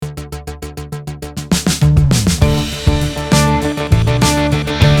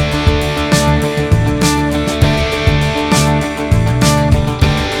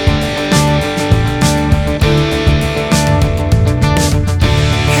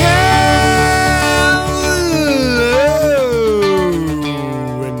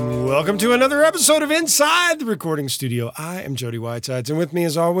episode of Inside the Recording Studio. I am Jody Whitesides, and with me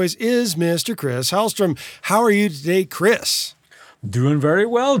as always is Mr. Chris Hellstrom. How are you today, Chris? Doing very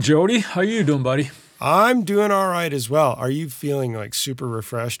well, Jody. How you doing, buddy? I'm doing all right as well. Are you feeling like super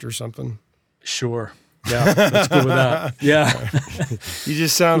refreshed or something? Sure. Yeah, let's go with that. Yeah. You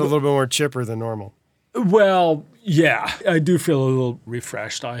just sound a little bit more chipper than normal. Well, yeah, I do feel a little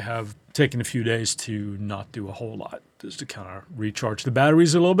refreshed. I have taken a few days to not do a whole lot, just to kind of recharge the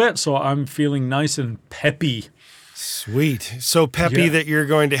batteries a little bit. So I'm feeling nice and peppy. Sweet. So peppy that you're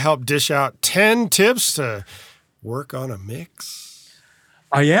going to help dish out 10 tips to work on a mix?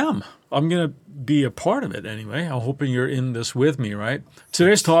 I am. I'm going to be a part of it anyway. I'm hoping you're in this with me, right?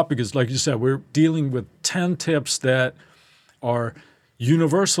 Today's topic is, like you said, we're dealing with 10 tips that are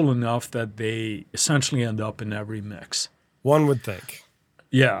universal enough that they essentially end up in every mix. One would think.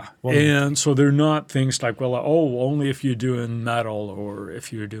 Yeah. And so they're not things like, well, only if you're doing metal or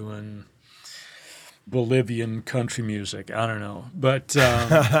if you're doing Bolivian country music. I don't know. But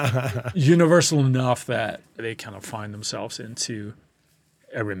universal enough that they kind of find themselves into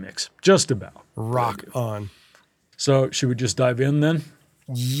every mix. Just about. Rock on. So should we just dive in then?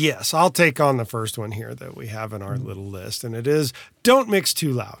 Yes, I'll take on the first one here that we have in our little list, and it is don't mix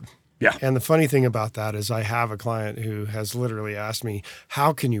too loud. Yeah. And the funny thing about that is I have a client who has literally asked me,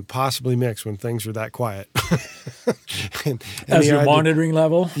 how can you possibly mix when things are that quiet? and As your monitoring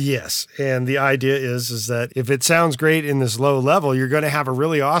level? Yes. And the idea is that if it sounds great in this low level, you're going to have a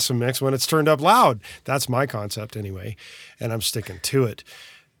really awesome mix when it's turned up loud. That's my concept anyway, and I'm sticking to it.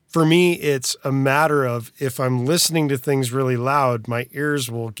 For me, it's a matter of if I'm listening to things really loud, my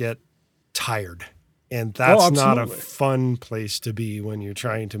ears will get tired. And that's not a fun place to be when you're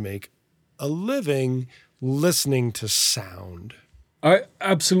trying to make a living listening to sound. I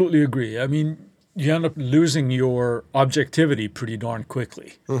absolutely agree. I mean, you end up losing your objectivity pretty darn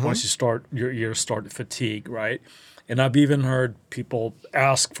quickly once your ears start to fatigue, right? And I've even heard people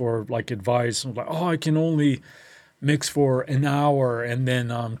ask for like advice, like, I can only mix for an hour and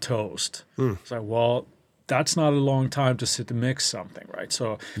then I'm toast. It's like, well, that's not a long time to sit to mix something, right?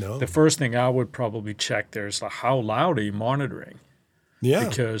 So the first thing I would probably check there is like, how loud are you monitoring? Yeah.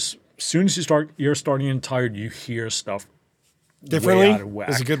 Because as soon as you're starting getting tired, you hear stuff differently. Way out of whack.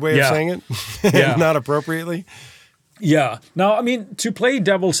 Is a good way of saying it. Yeah. Not appropriately. Yeah. Now, I mean, to play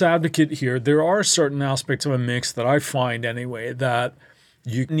devil's advocate here, there are certain aspects of a mix that I find anyway that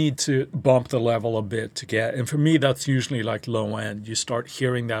you need to bump the level a bit to get. And for me, that's usually like low end. You start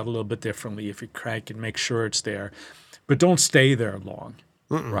hearing that a little bit differently if you crank and make sure it's there. But don't stay there long,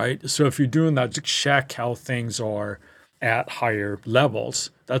 right? So if you're doing that, just check how things are at higher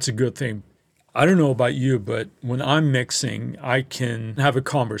levels. That's a good thing. I don't know about you, but when I'm mixing, I can have a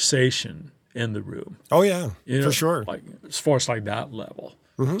conversation in the room. Oh, yeah, for sure. Like as far as like that level.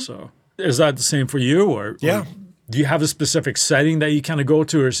 So is that the same for you? Or do you have a specific setting that you kind of go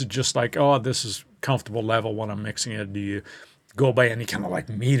to, or is it just like, this is comfortable level when I'm mixing it? Do you go by any kind of like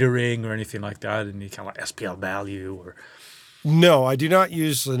metering or anything like that, any kind of like SPL value? Or No, I do not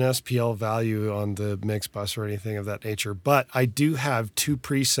use an SPL value on the mix bus or anything of that nature, but I do have 2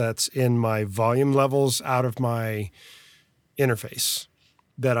 presets in my volume levels out of my interface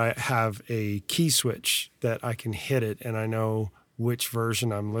that I have a key switch that I can hit it and I know which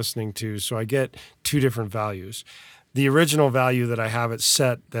version I'm listening to. So I get 2 different values. The original value that I have it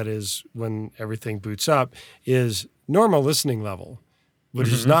set, that is when everything boots up, is normal listening level, which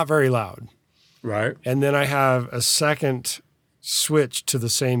is not very loud. Right. And then I have a second switch to the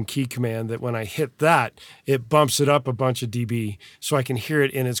same key command that when I hit that, it bumps it up a bunch of dB so I can hear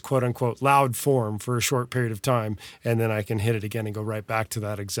it in its quote-unquote loud form for a short period of time, and then I can hit it again and go right back to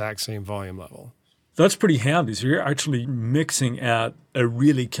that exact same volume level. That's pretty handy. So you're actually mixing at a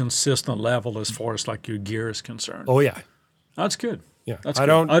really consistent level as far as like your gear is concerned. Oh, yeah. That's good. Yeah, That's I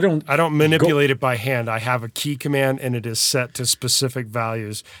good. don't manipulate it by hand. I have a key command, and it is set to specific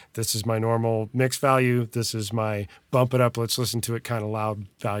values. This is my normal mix value. This is my bump it up, let's listen to it kind of loud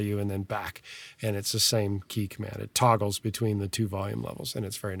value, and then back. And it's the same key command. It toggles between the 2 volume levels, and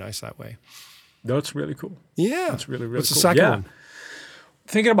it's very nice that way. That's really cool. Yeah. That's really, really What's cool. the second one?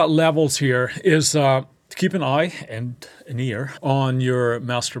 Thinking about levels here is to keep an eye and an ear on your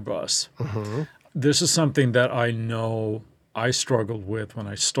master bus. This is something that I know I struggled with when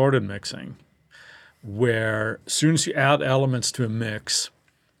I started mixing, where as soon as you add elements to a mix,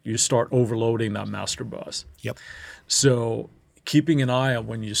 you start overloading that master bus. Yep. So keeping an eye on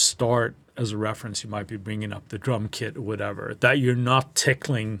when you start, as a reference, you might be bringing up the drum kit or whatever, that you're not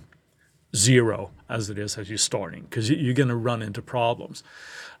tickling 0 as it is as you're starting, because you're going to run into problems.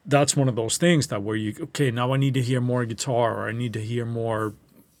 That's one of those things that where now I need to hear more guitar, or I need to hear more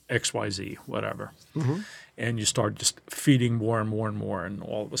XYZ, whatever. And you start just feeding more and more and more, and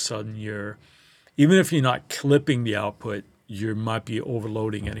all of a sudden even if you're not clipping the output, you might be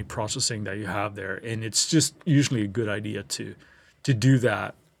overloading any processing that you have there. And it's just usually a good idea to do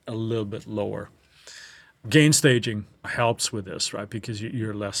that a little bit lower. Gain staging helps with this, right? Because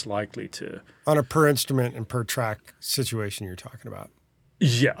you're less likely to... On a per instrument and per track situation you're talking about.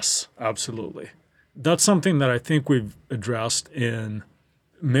 Yes, absolutely. That's something that I think we've addressed in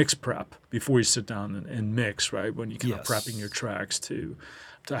mix prep before you sit down and mix, right? When you're kind of prepping your tracks to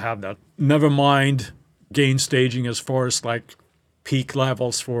have that. Never mind gain staging as far as like peak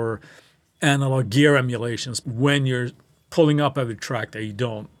levels for analog gear emulations. When you're pulling up every track that you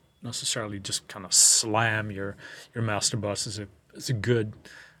don't necessarily just kind of slam your master bus is a good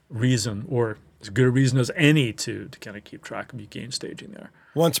reason, or as good a reason as any to kind of keep track of your gain staging there.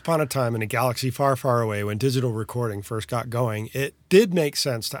 Once upon a time in a galaxy far, far away, when digital recording first got going, it did make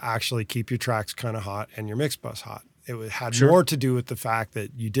sense to actually keep your tracks kind of hot and your mix bus hot. It had more to do with the fact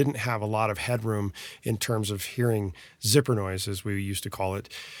that you didn't have a lot of headroom in terms of hearing zipper noise, as we used to call it.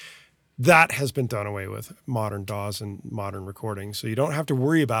 That has been done away with modern DAWs and modern recording. So you don't have to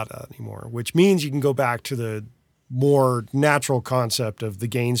worry about that anymore, which means you can go back to the more natural concept of the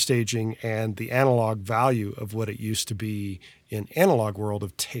gain staging and the analog value of what it used to be in analog world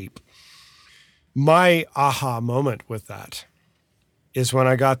of tape. My aha moment with that is when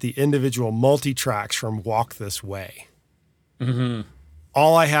I got the individual multi-tracks from Walk This Way.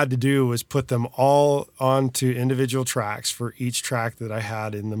 All I had to do was put them all onto individual tracks for each track that I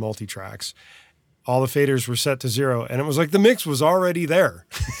had in the multi-tracks. All the faders were set to 0, and it was like the mix was already there.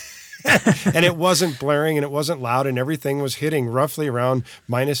 And it wasn't blaring, and it wasn't loud, and everything was hitting roughly around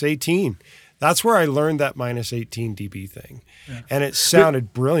minus 18. That's where I learned that minus 18 dB thing. Yeah. And it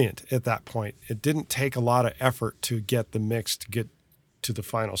sounded brilliant at that point. It didn't take a lot of effort to get the mix to get to the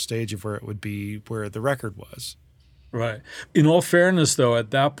final stage of where it would be, where the record was. Right. In all fairness, though, at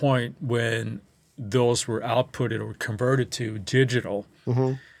that point when those were outputted or converted to digital,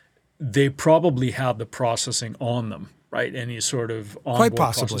 they probably had the processing on them, right? Any sort of onboard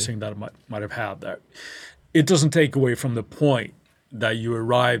processing that might have had that. It doesn't take away from the point that you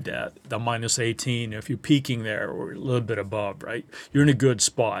arrived at, the minus 18, if you're peaking there or a little bit above, right? You're in a good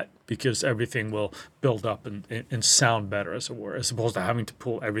spot because everything will build up and sound better, as it were, as opposed to having to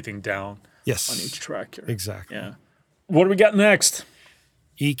pull everything down on each track here. Exactly. Yeah. What do we got next?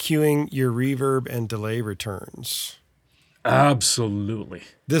 EQing your reverb and delay returns. Absolutely.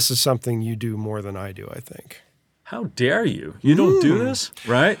 This is something you do more than I do, I think. How dare you? You don't do this,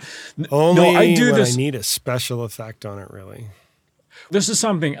 right? Only I do when I need a special effect on it, really. This is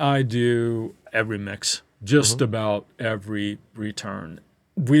something I do every mix, just about every return.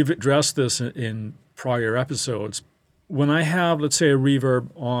 We've addressed this in prior episodes. When I have, let's say, a reverb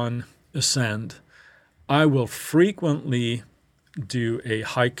on Ascend, I will frequently do a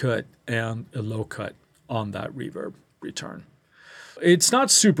high cut and a low cut on that reverb return. It's not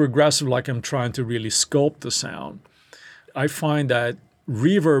super aggressive like I'm trying to really sculpt the sound. I find that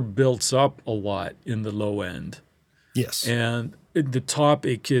reverb builds up a lot in the low end. Yes. And at the top,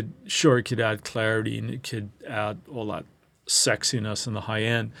 it could add clarity and it could add all that sexiness in the high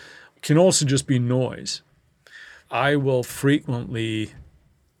end. It can also just be noise. I will frequently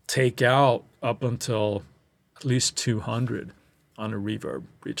take out up until at least 200 on a reverb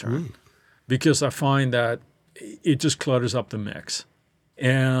return because I find that it just clutters up the mix.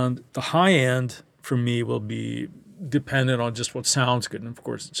 And the high end for me will be dependent on just what sounds good. And of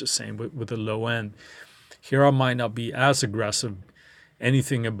course, it's the same with the low end. Here I might not be as aggressive,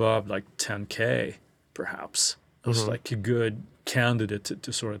 anything above like 10K perhaps. It's like a good candidate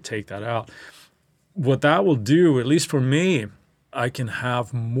to sort of take that out. What that will do, at least for me, I can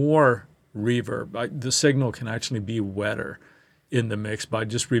have more reverb. The signal can actually be wetter in the mix by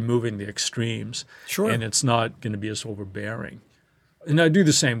just removing the extremes. Sure. And it's not going to be as overbearing. And I do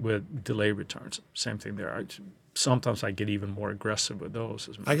the same with delay returns. Same thing there. Sometimes I get even more aggressive with those.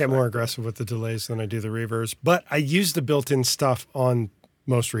 I get more aggressive with the delays than I do the reverbs, but I use the built-in stuff on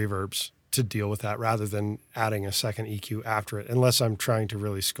most reverbs to deal with that rather than adding a second EQ after it, unless I'm trying to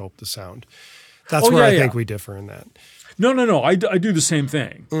really sculpt the sound. That's where I think we differ in that. No. I do the same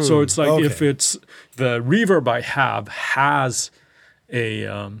thing. So it's like if it's the reverb I have has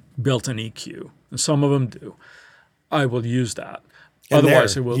a built-in EQ, and some of them do, I will use that. And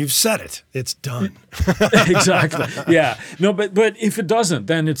otherwise, it will. You've said it. It's done. Exactly. Yeah. No, but if it doesn't,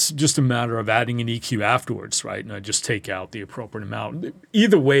 then it's just a matter of adding an EQ afterwards, right? And I just take out the appropriate amount.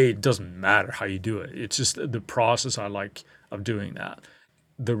 Either way, it doesn't matter how you do it. It's just the process I like of doing that.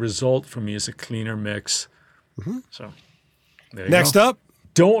 The result for me is a cleaner mix. So there you Next go. up,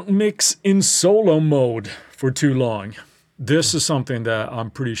 Don't mix in solo mode for too long. This is something that I'm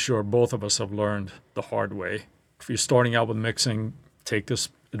pretty sure both of us have learned the hard way. If you're starting out with mixing, take this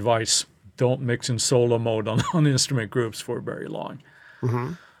advice. Don't mix in solo mode on instrument groups for very long.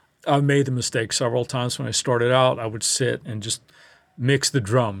 Mm-hmm. I've made the mistake several times when I started out. I would sit and just mix the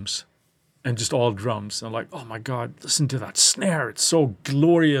drums and just all drums. And I'm like, oh my God, listen to that snare. It's so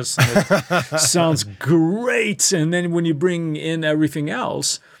glorious and it sounds great. And then when you bring in everything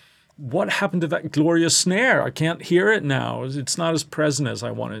else, what happened to that glorious snare? I can't hear it now. It's not as present as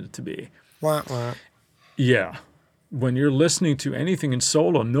I wanted it to be. Wah, wah. Yeah. When you're listening to anything in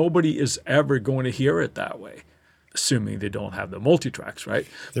solo, nobody is ever going to hear it that way, assuming they don't have the multi-tracks, right?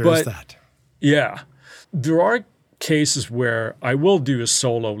 There is that. Yeah. There are cases where I will do a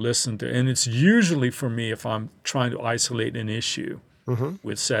solo listen to, and it's usually for me if I'm trying to isolate an issue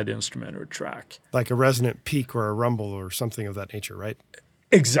with said instrument or track. Like a resonant peak or a rumble or something of that nature, right?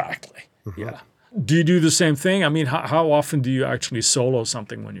 Exactly. Yeah. Do you do the same thing? I mean, how often do you actually solo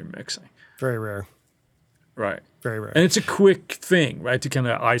something when you're mixing? Very rare. Right. Very rare. And it's a quick thing, right? To kind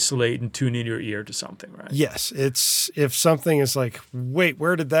of isolate and tune in your ear to something, right? Yes. It's if something is like, wait,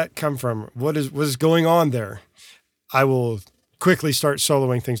 where did that come from? What is going on there? I will quickly start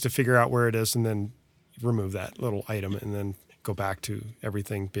soloing things to figure out where it is and then remove that little item and then go back to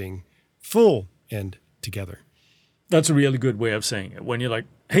everything being full and together. That's a really good way of saying it. When you're like,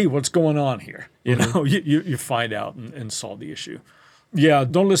 hey, what's going on here? You know, you find out and solve the issue. Yeah,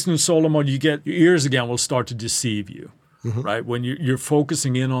 don't listen in solo mode. Your ears again will start to deceive you, right? When you're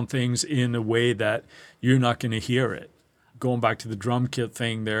focusing in on things in a way that you're not going to hear it. Going back to the drum kit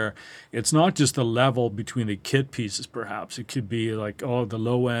thing there, it's not just the level between the kit pieces, perhaps. It could be like, oh, the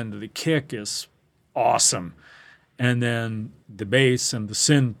low end of the kick is awesome. And then the bass and the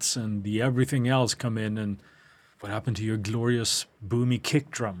synths and the everything else come in and what happened to your glorious boomy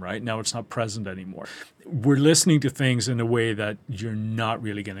kick drum, right? Now it's not present anymore. We're listening to things in a way that you're not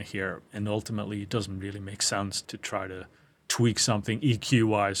really going to hear. And ultimately, it doesn't really make sense to try to tweak something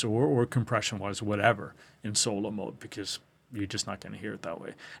EQ-wise or compression-wise or whatever in solo mode because you're just not going to hear it that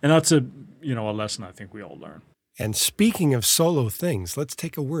way. And that's a lesson I think we all learn. And speaking of solo things, let's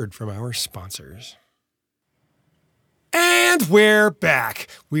take a word from our sponsors. And we're back.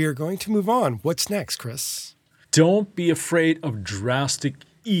 We are going to move on. What's next, Chris? Don't be afraid of drastic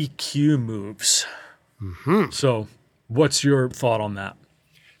EQ moves. So what's your thought on that?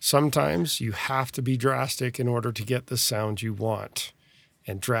 Sometimes you have to be drastic in order to get the sound you want.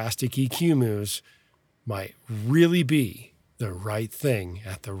 And drastic EQ moves might really be the right thing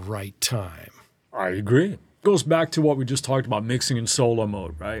at the right time. I agree. It goes back to what we just talked about, mixing in solo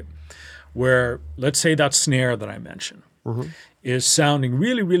mode, right? Where, let's say that snare that I mentioned is sounding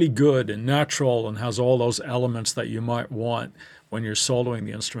really, really good and natural and has all those elements that you might want when you're soloing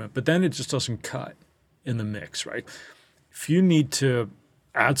the instrument, but then it just doesn't cut in the mix, right? If you need to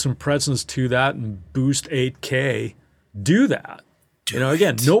add some presence to that and boost 8K, do that.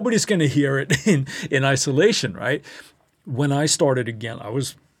 Again, nobody's going to hear it in isolation, right? When I started again, I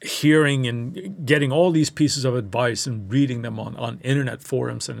was hearing and getting all these pieces of advice and reading them on internet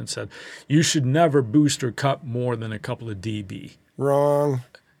forums, and it said, you should never boost or cut more than a couple of dB. Wrong.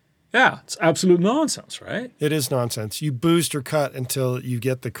 Yeah, it's absolute nonsense, right? It is nonsense. You boost or cut until you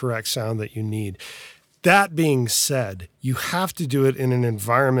get the correct sound that you need. That being said, you have to do it in an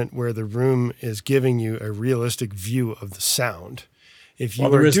environment where the room is giving you a realistic view of the sound. If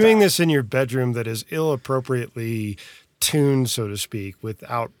you are doing this in your bedroom that is ill-appropriately tuned, so to speak,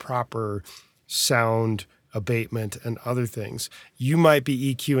 without proper sound abatement and other things, you might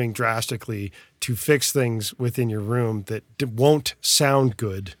be EQing drastically to fix things within your room that won't sound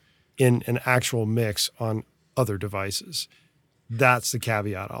good in an actual mix on other devices. That's the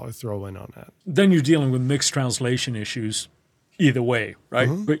caveat I'll throw in on that. Then you're dealing with mixed translation issues either way, right?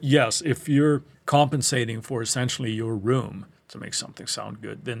 But yes, if you're compensating for essentially your room to make something sound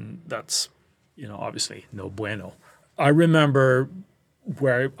good, then that's, obviously no bueno. I remember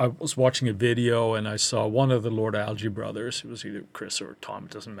where I was watching a video and I saw one of the Lord Alge brothers. It was either Chris or Tom.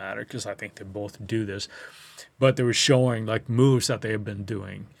 It doesn't matter because I think they both do this. But they were showing like moves that they have been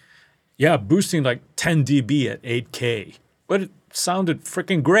doing. Yeah, boosting like 10 dB at 8K. But it sounded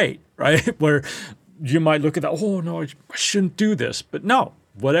freaking great, right? Where you might look at that, oh no, I shouldn't do this. But no,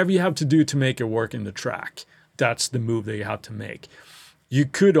 whatever you have to do to make it work in the track, that's the move that you have to make. You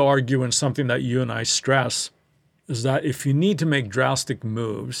could argue, and something that you and I stress, is that if you need to make drastic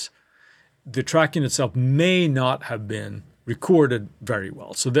moves, the tracking itself may not have been recorded very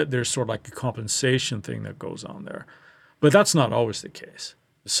well. So that there's sort of like a compensation thing that goes on there. But that's not always the case.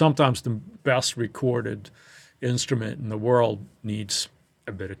 Sometimes the best recorded instrument in the world needs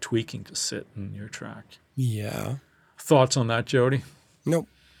a bit of tweaking to sit in your track. Yeah. Thoughts on that, Jody? Nope.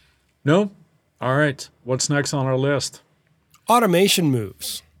 No? All right. What's next on our list? Automation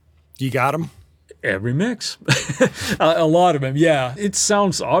moves. You got them? Every mix. A lot of them, yeah. It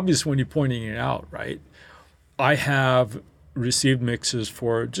sounds obvious when you're pointing it out, right? I have received mixes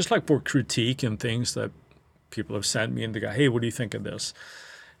for, just like for critique and things that people have sent me and they go, hey, what do you think of this?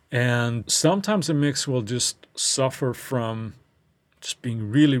 And sometimes a mix will just suffer from just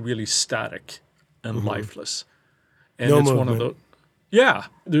being really, really static and lifeless. And No it's movement. one of the, yeah,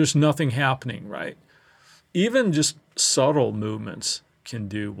 there's nothing happening, right? Even just subtle movements can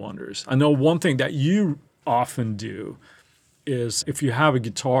do wonders. I know one thing that you often do is if you have a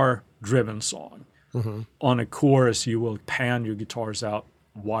guitar-driven song, on a chorus, you will pan your guitars out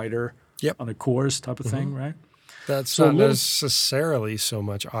wider on a chorus type of thing, right? That's So not necessarily so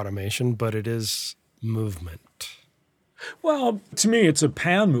much automation, but it is movement. Well, to me, it's a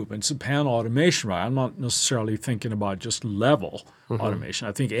pan movement. It's a pan automation, right? I'm not necessarily thinking about just level automation.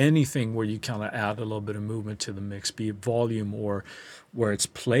 I think anything where you kind of add a little bit of movement to the mix, be it volume or where it's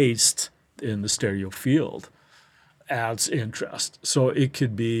placed in the stereo field, adds interest. So it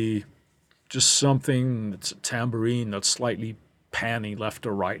could be just something that's a tambourine that's slightly panning left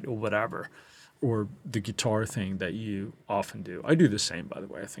or right or whatever, or the guitar thing that you often do. I do the same, by the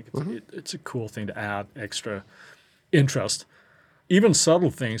way. I think it's a cool thing to add extra interest. Even subtle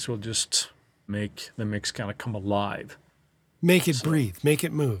things will just make the mix kind of come alive. Make it breathe, make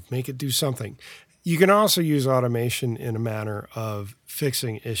it move, make it do something. You can also use automation in a manner of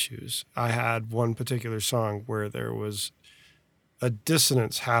fixing issues. I had one particular song where there was a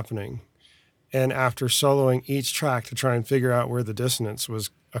dissonance happening, and after soloing each track to try and figure out where the dissonance was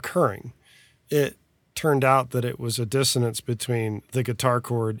occurring, it turned out that it was a dissonance between the guitar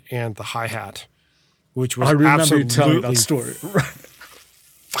chord and the hi-hat, which was I remember you absolutely telling that story.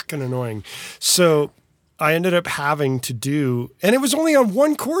 fucking annoying. So I ended up having to do, and it was only on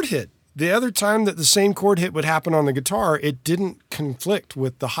one chord hit. The other time that the same chord hit would happen on the guitar, it didn't conflict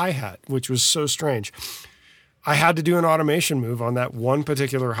with the hi-hat, which was so strange. I had to do an automation move on that one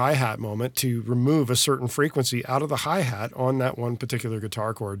particular hi-hat moment to remove a certain frequency out of the hi-hat on that one particular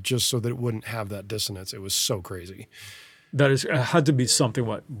guitar chord, just so that it wouldn't have that dissonance. It was so crazy. That is, had to be something,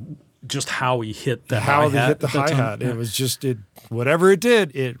 just how he hit the How hi-hat. they hit the hi-hat. It was just, whatever it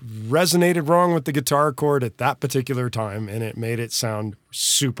did, it resonated wrong with the guitar chord at that particular time, and it made it sound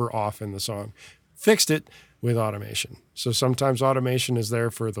super off in the song. Fixed it with automation. So sometimes automation is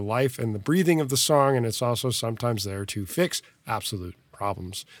there for the life and the breathing of the song, and it's also sometimes there to fix absolute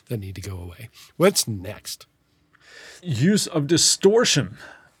problems that need to go away. What's next? Use of distortion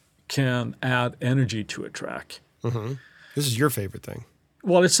can add energy to a track. This is your favorite thing.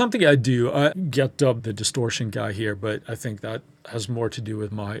 Well, it's something I do. I get dubbed the distortion guy here, but I think that has more to do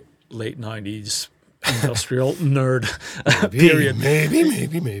with my late 90s industrial nerd period.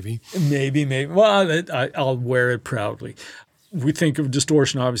 Maybe. Well, I'll wear it proudly. We think of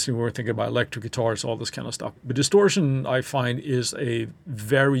distortion, obviously, when we're thinking about electric guitars, all this kind of stuff. But distortion, I find, is a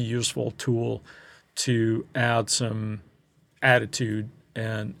very useful tool to add some attitude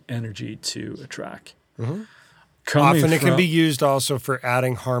and energy to a track. Often it can be used also for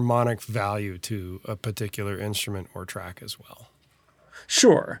adding harmonic value to a particular instrument or track as well.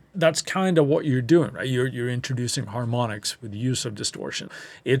 Sure, that's kind of what you're doing, right? You're introducing harmonics with the use of distortion.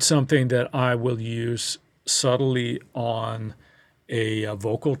 It's something that I will use subtly on a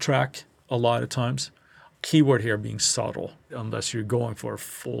vocal track a lot of times. Keyword here being subtle, unless you're going for a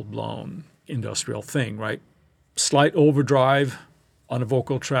full-blown industrial thing, right? Slight overdrive on a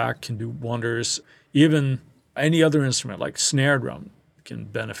vocal track can do wonders. Even any other instrument like snare drum can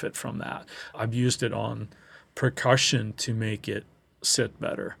benefit from that. I've used it on percussion to make it sit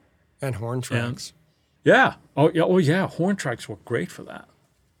better. And horn tracks. Yeah. Oh yeah. Horn tracks work great for that.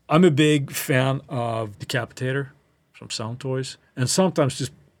 I'm a big fan of Decapitator from Sound Toys, and sometimes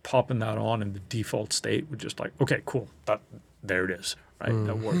just popping that on in the default state would just like, okay, cool. There it is. Right.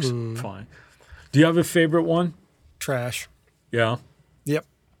 That works fine. Do you have a favorite one? Trash. Yeah. Yep.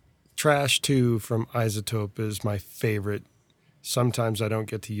 Trash 2 from Isotope is my favorite. Sometimes I don't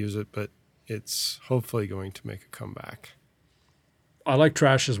get to use it, but it's hopefully going to make a comeback. I like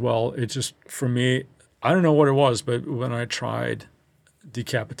Trash as well. It's just, for me, I don't know what it was, but when I tried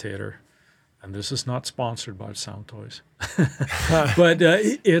Decapitator, and this is not sponsored by Sound Toys, but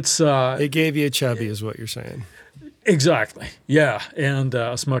it gave you a chubby is what you're saying. Exactly. Yeah. And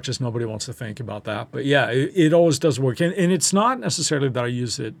as much as nobody wants to think about that. But yeah, it always does work. And it's not necessarily that I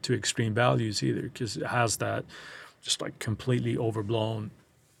use it to extreme values either, because it has that just like completely overblown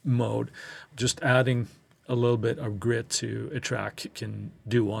mode. Just adding a little bit of grit to a track can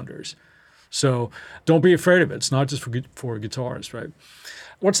do wonders. So don't be afraid of it. It's not just for guitars, right?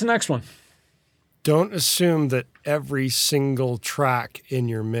 What's the next one? Don't assume that every single track in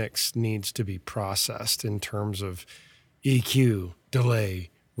your mix needs to be processed in terms of EQ, delay,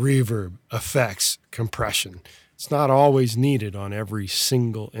 reverb, effects, compression. It's not always needed on every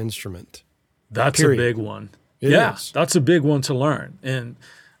single instrument. That's Period. a big one. It is. That's a big one to learn. And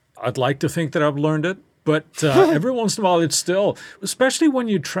I'd like to think that I've learned it, but every once in a while it's still, especially when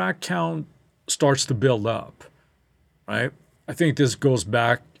your track count starts to build up, right? I think this goes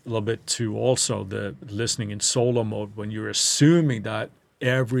back a little bit to also the listening in solo mode when you're assuming that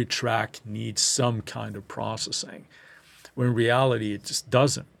every track needs some kind of processing, when in reality it just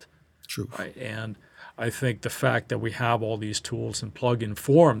doesn't. True. Right? And I think the fact that we have all these tools in plug-in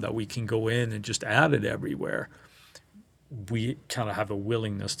form that we can go in and just add it everywhere, we kind of have a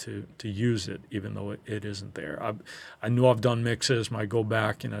willingness to use it, even though it isn't there. I know I've done mixes when I go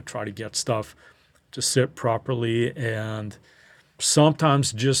back and I try to get stuff to sit properly, and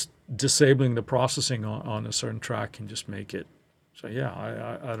sometimes just disabling the processing on a certain track can just make it. So yeah,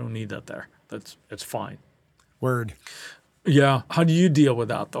 I don't need that there. It's fine. Word. Yeah. How do you deal with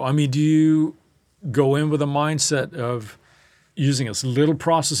that though? I mean, do you go in with a mindset of using as little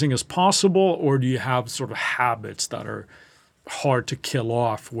processing as possible, or do you have sort of habits that are hard to kill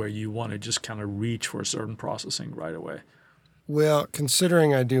off where you want to just kind of reach for a certain processing right away? Well,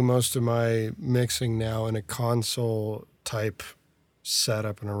 considering I do most of my mixing now in a console type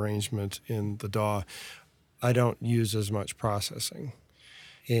setup and arrangement in the DAW, I don't use as much processing.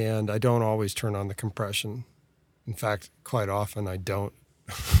 And I don't always turn on the compression. In fact, quite often I don't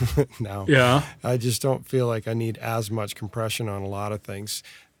now. Yeah. I just don't feel like I need as much compression on a lot of things.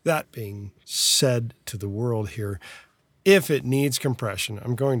 That being said to the world here, if it needs compression,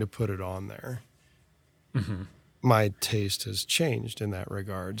 I'm going to put it on there. Mm-hmm. My taste has changed in that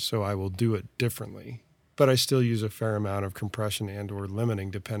regard, so I will do it differently. But I still use a fair amount of compression and or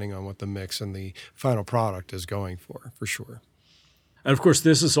limiting depending on what the mix and the final product is going for sure. And of course,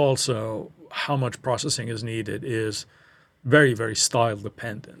 this is also how much processing is needed is very, very style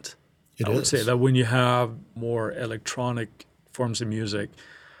dependent. I would say that when you have more electronic forms of music,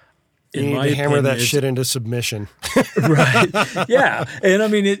 you need to hammer that shit into submission. Right. Yeah. And I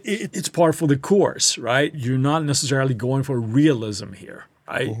mean, it's par for the course, right? You're not necessarily going for realism here,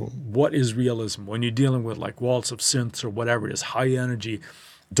 right? Mm-hmm. What is realism? When you're dealing with like walls of synths or whatever it is, high energy,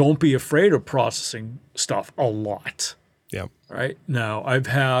 don't be afraid of processing stuff a lot. Yeah. Right. Now, I've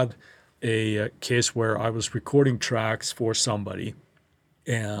had a case where I was recording tracks for somebody,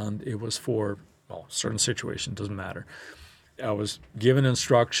 and it was for a certain situation, doesn't matter. I was given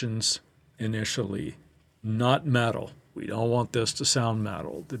instructions initially, not metal. We don't want this to sound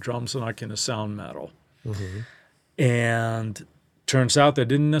metal. The drums are not going to sound metal. Mm-hmm. And turns out they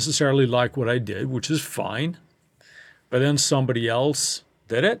didn't necessarily like what I did, which is fine. But then somebody else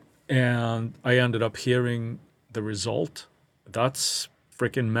did it, and I ended up hearing the result. That's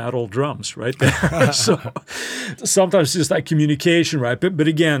freaking metal drums right there. So sometimes just that communication, right? But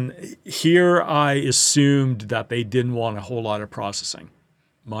again, here I assumed that they didn't want a whole lot of processing.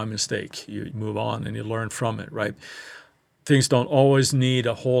 My mistake. You move on and you learn from it, right? Things don't always need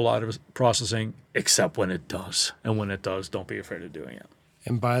a whole lot of processing, except when it does. And when it does, don't be afraid of doing it.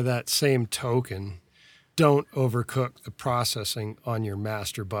 And by that same token, don't overcook the processing on your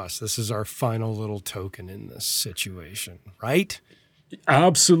master bus. This is our final little token in this situation, right?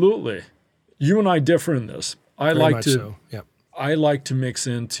 Absolutely. You and I differ in this. I like to mix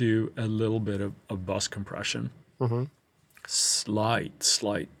into a little bit of bus compression. Mm-hmm. Slight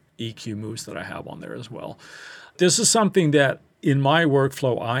EQ moves that I have on there as well. This is something that in my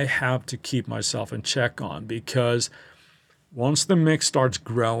workflow I have to keep myself in check on, because once the mix starts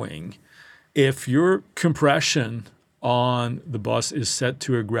growing, if your compression on the bus is set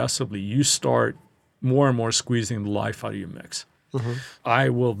too aggressively, you start more and more squeezing the life out of your mix. Mm-hmm. I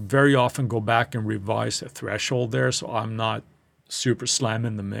will very often go back and revise the threshold there so I'm not super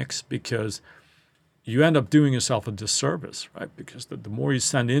slamming the mix, because you end up doing yourself a disservice, right? Because the more you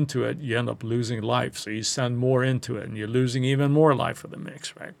send into it, you end up losing life. So you send more into it and you're losing even more life for the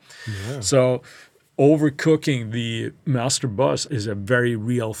mix, right? Yeah. So overcooking the master bus is a very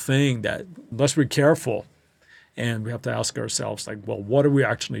real thing that, unless we're careful, and we have to ask ourselves, like, well, what are we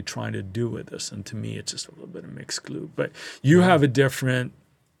actually trying to do with this? And to me, it's just a little bit of mixed glue. But you have a different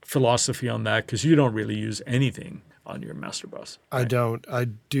philosophy on that, because you don't really use anything on your master bus. Right? I don't. I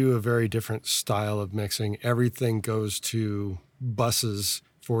do a very different style of mixing. Everything goes to buses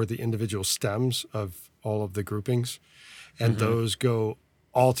for the individual stems of all of the groupings, and those go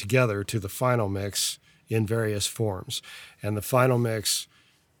all together to the final mix in various forms. And the final mix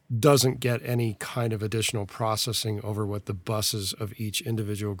doesn't get any kind of additional processing over what the buses of each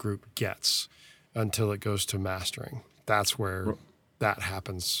individual group gets until it goes to mastering. That's where that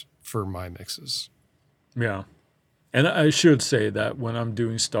happens for my mixes. Yeah. And I should say that when I'm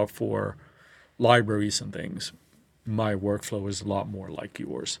doing stuff for libraries and things, my workflow is a lot more like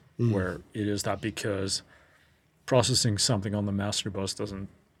yours, where it is that because processing something on the master bus doesn't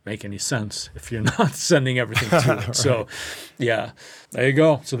make any sense if you're not sending everything to it. Right. So, yeah, there you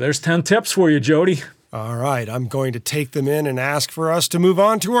go. So there's 10 tips for you, Jody. All right, I'm going to take them in and ask for us to move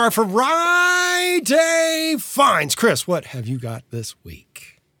on to our Friday finds. Chris, what have you got this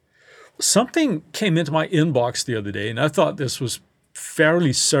week? Something came into my inbox the other day, and I thought this was fairly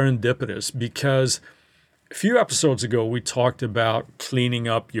serendipitous because a few episodes ago, we talked about cleaning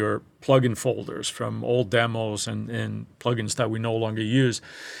up your plugin folders from old demos and plugins that we no longer use.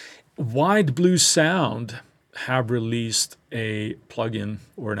 Wide Blue Sound have released a plugin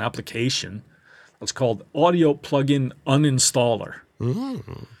or an application that's called Audio Plugin Uninstaller.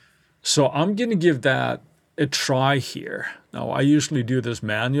 So I'm going to give that a try here. Now, I usually do this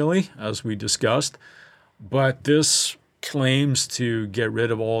manually, as we discussed, but this claims to get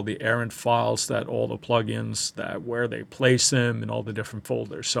rid of all the errant files that all the plugins, that where they place them and all the different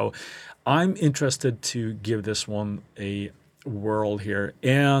folders. So I'm interested to give this one a whirl here.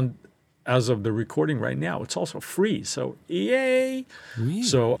 And as of the recording right now, it's also free. So yay.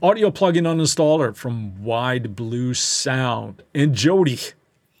 So Audio Plugin Uninstaller from Wide Blue Sound. And Jody,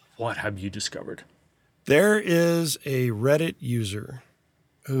 what have you discovered? There is a Reddit user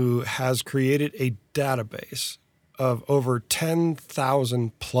who has created a database of over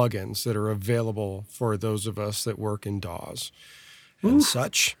 10,000 plugins that are available for those of us that work in DAWs and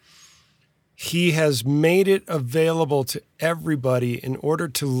such. He has made it available to everybody in order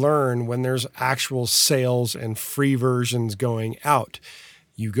to learn when there's actual sales and free versions going out.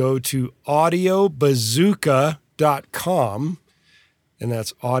 You go to audiobazooka.com, and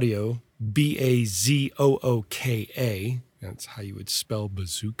that's audio, Bazooka. That's how you would spell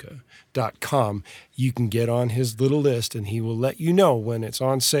bazooka.com. You can get on his little list, and he will let you know when it's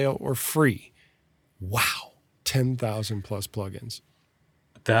on sale or free. Wow, 10,000 plus plugins.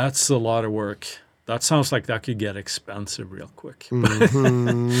 That's a lot of work. That sounds like that could get expensive real quick.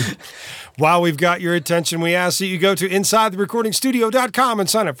 While we've got your attention, we ask that you go to InsideTheRecordingStudio.com and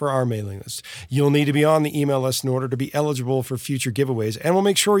sign up for our mailing list. You'll need to be on the email list in order to be eligible for future giveaways, and we'll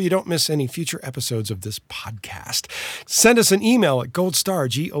make sure you don't miss any future episodes of this podcast. Send us an email at goldstar,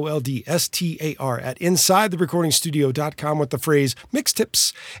 GOLDSTAR, at InsideTheRecordingStudio.com with the phrase Mix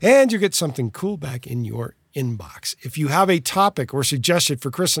Tips, and you get something cool back in your inbox. If you have a topic or suggestion for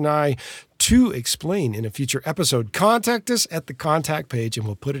Chris and I to explain in a future episode, contact us at the contact page and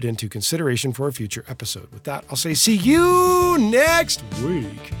we'll put it into consideration for a future episode. With that, I'll say see you next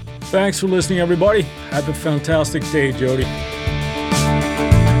week. Thanks for listening, everybody. Have a fantastic day, Jody.